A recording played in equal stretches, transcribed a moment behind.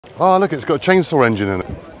Oh look, it's got a chainsaw engine in it.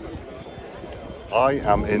 I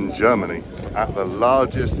am in Germany at the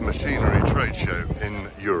largest machinery trade show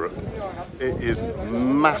in Europe. It is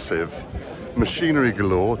massive. Machinery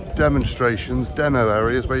galore, demonstrations, demo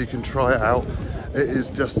areas where you can try it out. It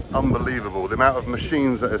is just unbelievable, the amount of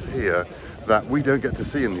machines that is here that we don't get to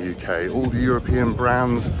see in the UK. All the European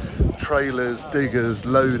brands, trailers, diggers,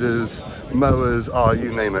 loaders, mowers,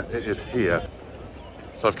 you name it, it is here.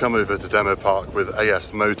 So I've come over to DemoPark with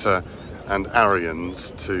AS Motor and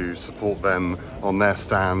Ariens to support them on their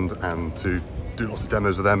stand and to do lots of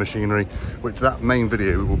demos of their machinery, which that main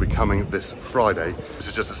video will be coming this Friday. This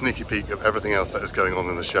is just a sneaky peek of everything else that is going on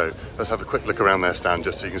in the show. Let's have a quick look around their stand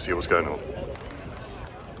just so you can see what's going on.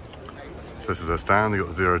 So this is their stand, you've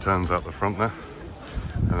got the 0 turns out the front there,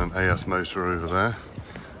 and then AS Motor over there.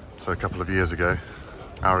 So a couple of years ago,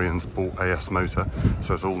 Ariens bought AS Motor,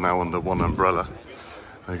 so it's all now under one umbrella.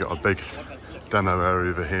 They've got a big demo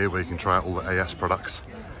area over here where you can try out all the AS products.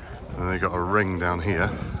 And they've got a ring down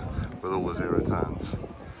here with all the 0 turns,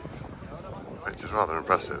 which is rather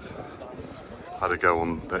impressive. I had a go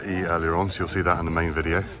on the E earlier on, so you'll see that in the main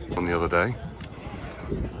video on the other day.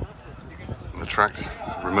 And the tracked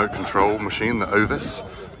remote control machine, the Ovis,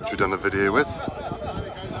 which we've done a video with.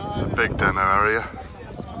 A big demo area,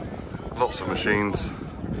 lots of machines,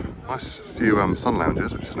 nice few sun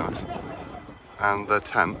lounges, which is nice. And their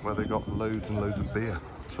tent where they got loads and loads of beer.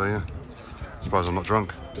 So yeah, surprised I'm not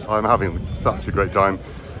drunk. I'm having such a great time.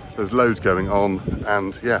 There's loads going on,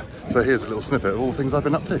 and yeah, so here's a little snippet of all the things I've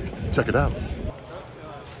been up to. Check it out.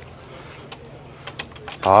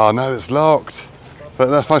 Ah, no, it's locked. But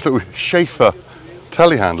that's a nice little Schaefer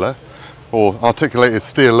telehandler, or articulated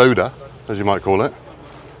steel loader, as you might call it.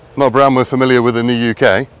 Not a brand we're familiar with in the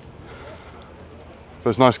UK, but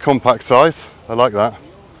it's nice compact size. I like that.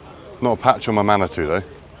 Not a patch on my Manitou though.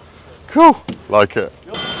 Cool, like it.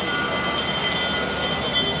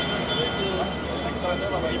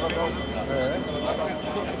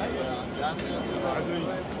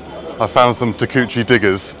 I found some Takeuchi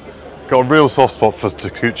diggers. Got a real soft spot for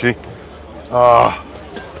Takeuchi.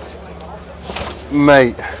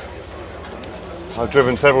 Mate, I've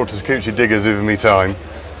driven several Takeuchi diggers over my time,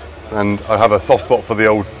 and I have a soft spot for the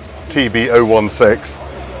old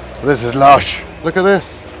TB016. This is lush. Look at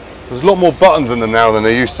this. There's a lot more buttons in them now than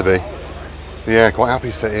there used to be. Yeah, quite happy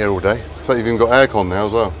to sit here all day. But you've even got aircon now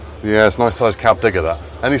as well. Yeah, it's a nice size cab digger that.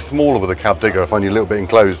 Any smaller with a cab digger I find you a little bit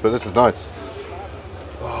enclosed, but this is nice.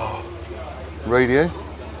 Oh, radio.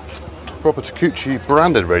 Proper Takeuchi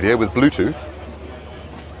branded radio with Bluetooth.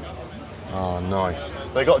 Oh, nice.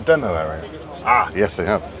 They got a demo area. Ah, yes they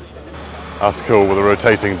have. That's cool with a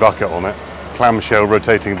rotating bucket on it. Clamshell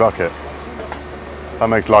rotating bucket. That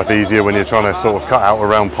makes life easier when you're trying to sort of cut out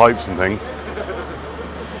around pipes and things.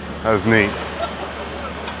 That was neat.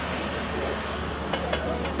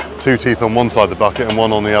 2 teeth on one side of the bucket and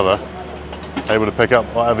 1 on the other. Able to pick up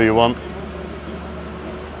whatever you want.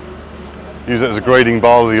 Use it as a grading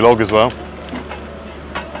bar with your log as well.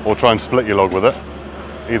 Or try and split your log with it.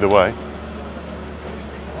 Either way.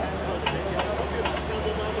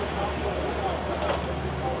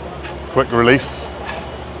 Quick release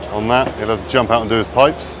on that. He'll have to jump out and do his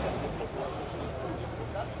pipes.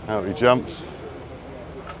 Out he jumps.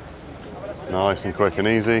 Nice and quick and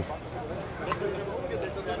easy.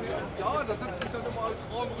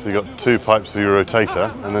 So you've got 2 pipes for your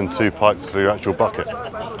rotator and then 2 pipes for your actual bucket.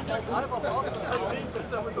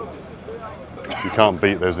 You can't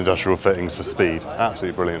beat those industrial fittings for speed.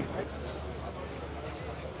 Absolutely brilliant.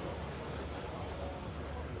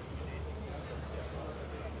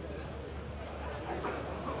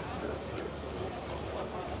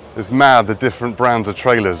 It's mad the different brands of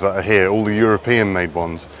trailers that are here, all the European made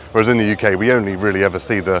ones, whereas in the UK we only really ever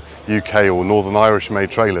see the UK or Northern Irish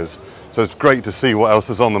made trailers. So it's great to see what else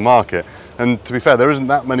is on the market. And to be fair, there isn't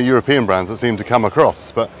that many European brands that seem to come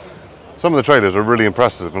across, but some of the trailers are really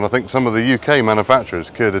impressive, and I think some of the UK manufacturers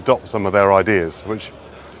could adopt some of their ideas, which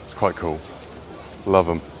is quite cool. Love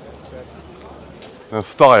them. Now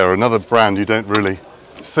Stihl, another brand you don't really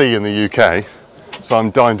see in the UK, so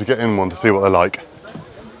I'm dying to get in one to see what they're like.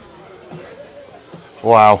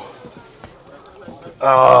 Wow.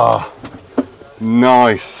 Ah,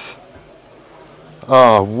 nice.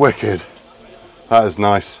 Ah, wicked. That is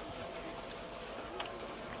nice.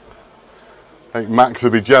 I think Max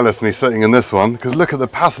would be jealous and he's sitting in this one, because look at the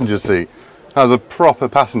passenger seat. That has a proper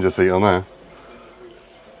passenger seat on there.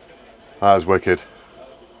 That is wicked.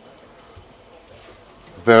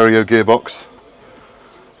 Vario gearbox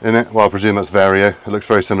in it. Well, I presume that's Vario. It looks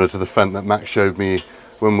very similar to the Fendt that Max showed me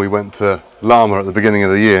when we went to Lama at the beginning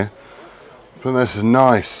of the year. But this is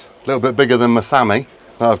nice. A little bit bigger than my Sammy,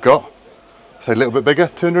 that I've got. Say a little bit bigger,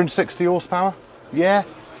 260 horsepower. Yeah,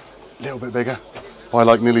 a little bit bigger. I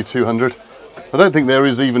like nearly 200. I don't think there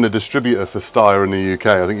is even a distributor for Stihl in the UK.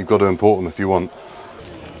 I think you've got to import them if you want.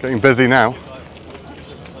 Getting busy now.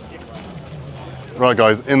 Right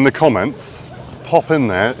guys, in the comments, pop in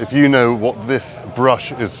there if you know what this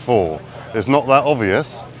brush is for. It's not that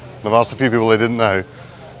obvious. I've asked a few people, they didn't know.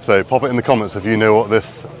 So pop it in the comments if you know what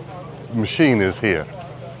this machine is here.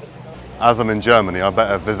 As I'm in Germany, I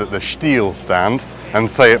better visit the Stihl Stand and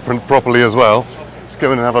say it properly as well. Let's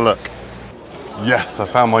go in and have a look. Yes, I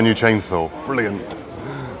found my new chainsaw. Brilliant.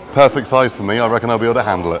 Perfect size for me. I reckon I'll be able to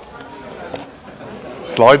handle it.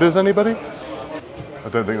 Sliders, anybody? I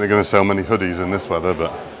don't think they're going to sell many hoodies in this weather,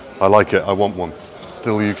 but I like it. I want one.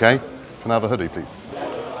 Still UK? Can I have a hoodie, please?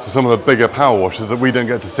 So some of the bigger power washers that we don't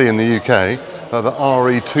get to see in the UK are the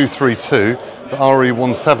RE232, the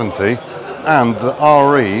RE170, and the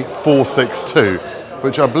RE462,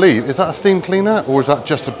 which I believe, is that a steam cleaner or is that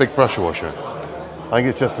just a big pressure washer? I think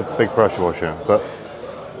it's just a big pressure washer, but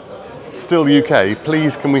still UK,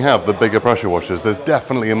 please can we have the bigger pressure washers? There's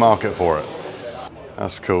definitely a market for it.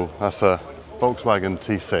 That's cool. That's a Volkswagen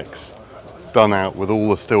T6 done out with all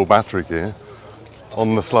the Stihl battery gear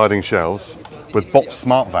on the sliding shelves with Bot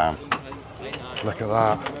Smart Van. Look at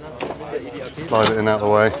that. Slide it in out of the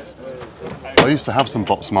way. I used to have some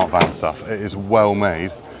Bot Smart Van stuff. It is well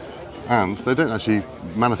made and they don't actually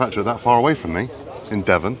manufacture it that far away from me in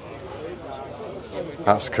Devon.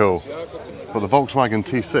 That's cool. But the Volkswagen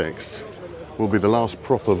T6 will be the last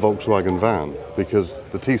proper Volkswagen van because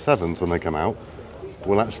the T7s, when they come out,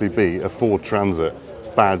 will actually be a Ford Transit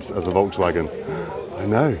badged as a Volkswagen. I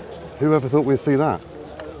know. Who ever thought we'd see that?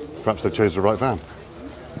 Perhaps they chose the right van.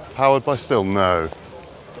 Powered by Stihl? No.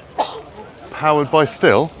 Powered by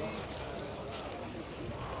Stihl?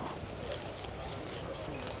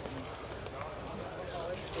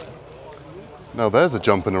 Now there's a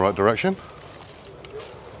jump in the right direction.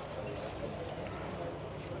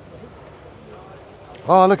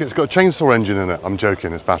 Oh look, it's got a chainsaw engine in it. I'm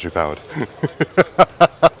joking, it's battery powered.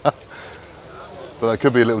 But that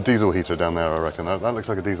could be a little diesel heater down there, I reckon. That looks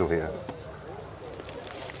like a diesel heater.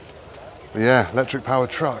 But yeah, electric powered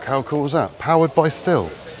truck. How cool is that? Powered by Stihl.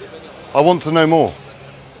 I want to know more.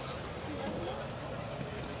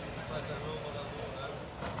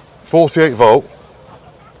 48 volt,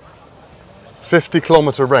 50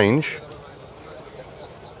 kilometer range.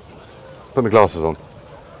 Put my glasses on.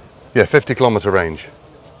 Yeah, 50 kilometer range.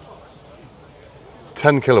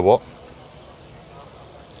 10 kilowatt.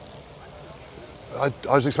 I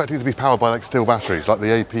was expecting it to be powered by like Stihl batteries, like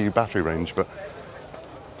the AP battery range, but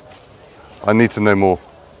I need to know more.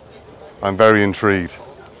 I'm very intrigued.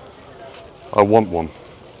 I want one.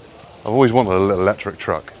 I've always wanted a little electric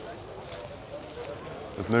truck.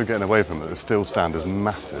 There's no getting away from it. The Stihl stand is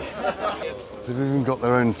massive. They've even got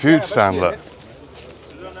their own food stand, look.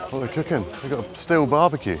 What are they cooking? They've got a Stihl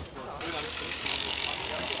barbecue.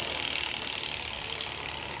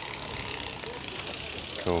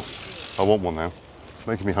 Cool. I want one now. It's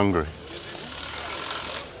making me hungry.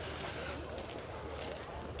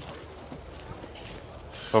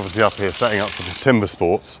 Obviously up here setting up for the timber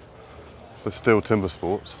sports, the Stihl timber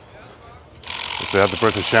sports. They had the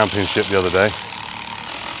British Championship the other day.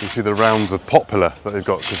 You see the rounds of poplar that they've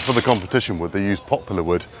got, because for the competition wood they use poplar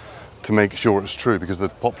wood to make sure it's true, because the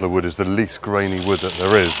poplar wood is the least grainy wood that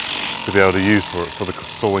there is to be able to use for the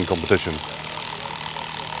sawing competition.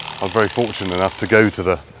 I was very fortunate enough to go to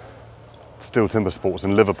the Stihl Timber Sports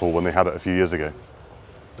in Liverpool when they had it a few years ago.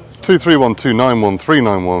 231, 291,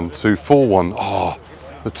 391, 241. Oh,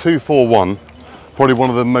 the 241, probably one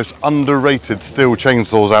of the most underrated Stihl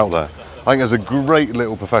chainsaws out there. I think it's a great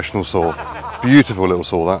little professional saw. Beautiful little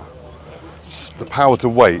saw that. The power to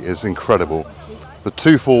weight is incredible. The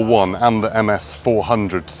 241 and the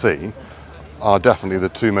MS400C are definitely the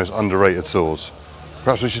two most underrated saws.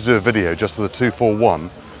 Perhaps we should do a video just for the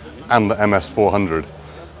 241 and the MS400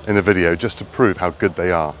 in a video just to prove how good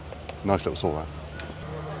they are. Nice little saw that.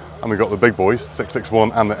 And we've got the big boys,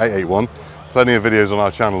 661 and the 881. Plenty of videos on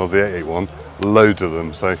our channel of the 881, loads of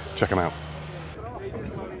them, so check them out.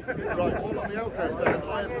 Right, all on the Ariens Stand,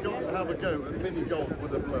 I have got to have a go at mini golf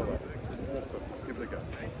with a blower. Awesome, let's give it a go.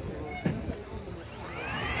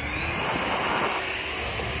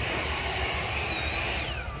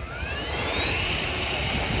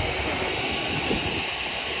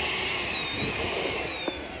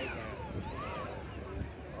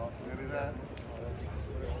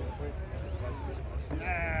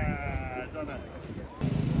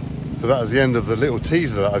 So that is the end of the little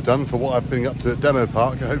teaser that I've done for what I've been up to at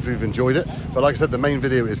DemoPark. Hopefully you've enjoyed it. But like I said, the main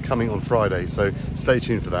video is coming on Friday, so stay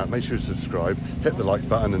tuned for that. Make sure to subscribe, hit the like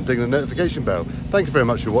button and ding the notification bell. Thank you very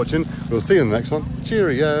much for watching. We'll see you in the next one.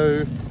 Cheerio!